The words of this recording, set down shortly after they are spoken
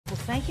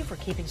thank you for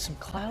keeping some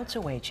clouds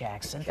away,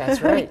 Jackson.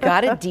 That's right.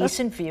 Got a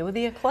decent view of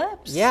the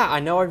eclipse. Yeah, I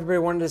know everybody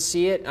wanted to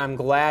see it. I'm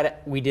glad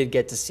we did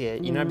get to see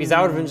it. You know, because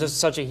that would have been just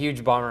such a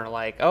huge bummer.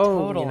 Like,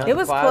 oh, Totally. you know, It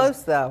was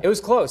close, though. It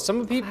was close.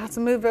 Some people Had to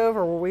move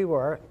over where we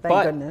were.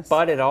 Thank goodness.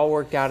 But it all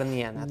worked out in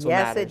the end. That's what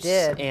Yes, matters.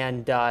 it did.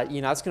 And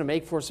you know, it's going to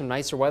make for some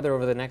nicer weather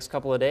over the next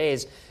couple of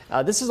days.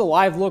 This is a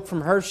live look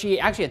from Hershey.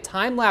 Actually, a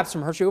time lapse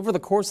from Hershey over the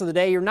course of the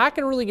day. You're not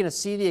really going to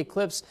see the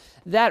eclipse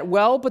that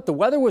well, but the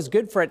weather was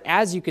good for it.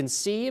 As you can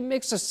see, a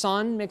mix of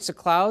sun, mix of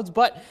clouds,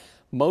 but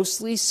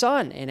mostly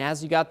sun. And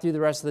as you got through the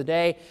rest of the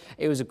day,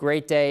 it was a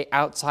great day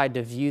outside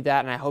to view that.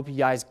 And I hope you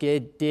guys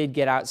did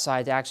get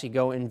outside to actually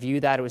go and view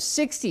that. It was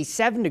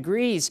 67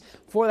 degrees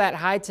for that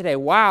high today.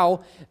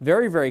 Wow,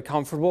 very, very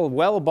comfortable,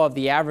 well above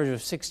the average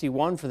of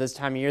 61 for this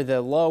time of year. The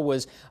low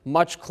was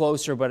much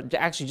closer, but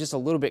actually just a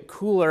little bit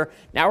cooler.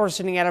 Now we're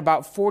sitting at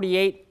about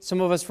 48. Some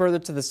of us further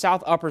to the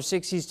south, upper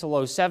 60s to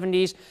low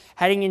 70s.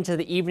 Heading into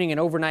the evening and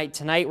overnight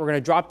tonight, we're going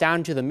to drop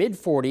down to the mid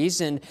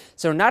 40s. And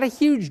so not a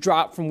huge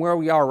drop from where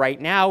we are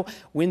right now.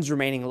 Winds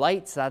remaining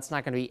light, so that's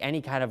not going to be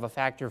any kind of a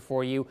factor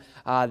for you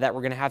that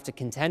we're going to have to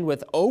contend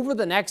with over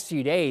the next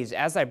few days.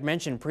 As I've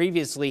mentioned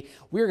previously,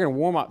 we're going to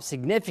warm up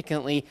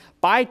significantly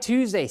by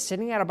Tuesday,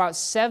 sitting at about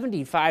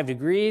 75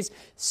 degrees,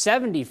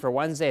 70 for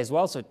Wednesday as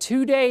well. So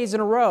 2 days in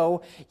a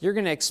row, you're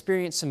going to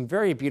experience some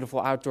very beautiful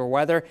outdoor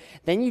weather.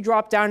 Then you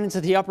drop down into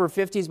the upper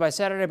 50s by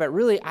Saturday, but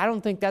really, I don't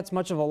think that's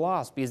much of a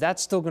loss because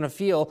that's still going to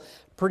feel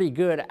pretty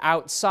good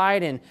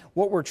outside. And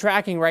what we're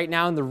tracking right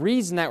now, and the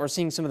reason that we're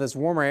seeing some of this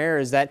warmer air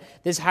is that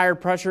this higher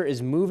pressure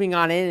is moving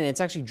on in, and it's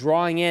actually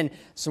drawing in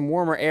some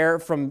warmer air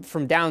from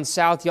down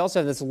south. You also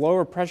have this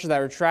lower pressure that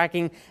we're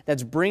tracking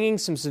that's bringing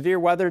some severe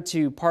weather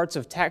to parts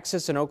of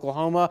Texas and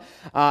Oklahoma,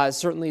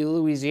 certainly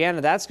Louisiana.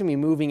 That's going to be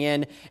moving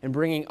in and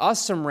bringing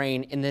us some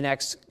rain in the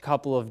next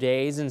couple of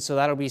days. And so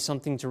that'll be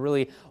something to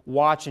really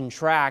watch and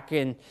track.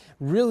 And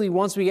really,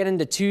 once we get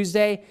into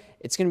Tuesday,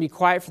 it's going to be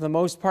quiet for the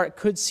most part.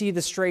 Could see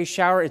the stray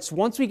shower. It's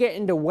once we get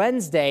into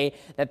Wednesday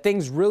that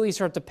things really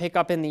start to pick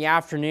up in the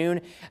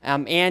afternoon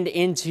and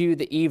into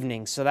the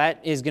evening. So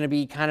that is going to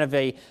be kind of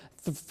a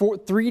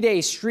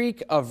 3-day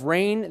streak of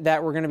rain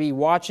that we're going to be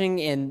watching.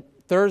 And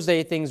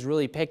Thursday, things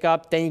really pick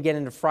up. Then you get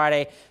into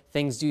Friday,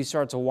 things do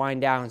start to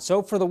wind down.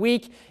 So for the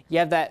week, you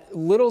have that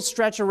little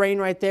stretch of rain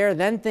right there.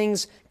 Then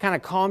things kind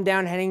of calm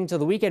down heading into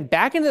the weekend.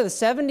 Back into the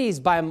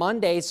 70s by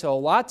Monday, so a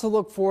lot to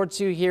look forward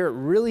to here. It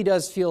really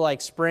does feel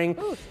like spring.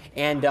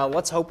 And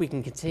let's hope we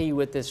can continue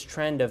with this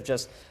trend of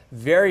just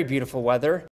very beautiful weather.